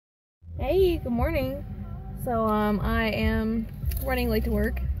Hey, good morning. So I am running late to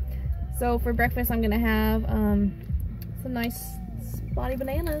work. So for breakfast I'm gonna have some nice spotty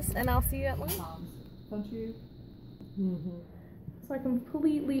bananas, and I'll see you at lunch. Don't you? So I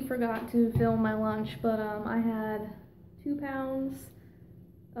completely forgot to film my lunch, but I had 2 pounds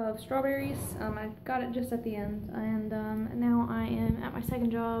of strawberries. I got it just at the end, and now I am at my second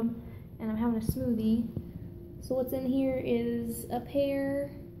job and I'm having a smoothie. So what's in here is a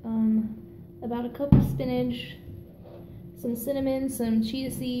pear, about a cup of spinach, some cinnamon, some chia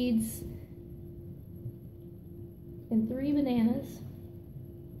seeds, and 3 bananas.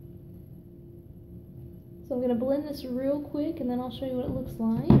 So I'm gonna blend this real quick and then I'll show you what it looks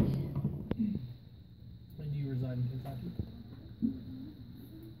like. When do you reside in Kentucky?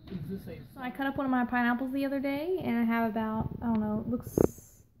 Is this So I cut up one of my pineapples the other day and I have about, I don't know,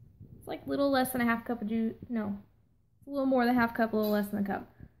 it's like a little less than a half cup of juice. No, it's a little more than a half cup, a little less than a cup.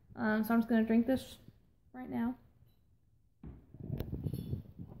 So I'm just gonna drink this right now.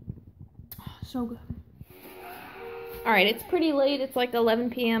 Oh, so good. Alright, it's pretty late. It's like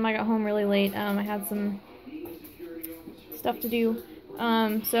 11 p.m. I got home really late. I had some stuff to do.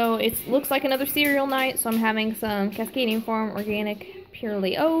 So it looks like another cereal night, so I'm having some Cascadian Farm Organic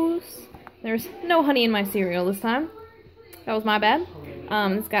Purely O's. There's no honey in my cereal this time. That was my bad.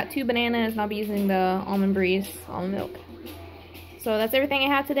 It's got 2 bananas, and I'll be using the Almond Breeze almond milk. So that's everything I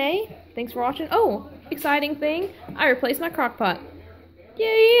have today. Thanks for watching. Oh, exciting thing. I replaced my Crockpot.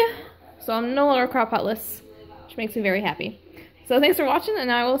 Yay! So I'm no longer Crockpotless, which makes me very happy. So thanks for watching,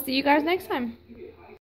 and I will see you guys next time.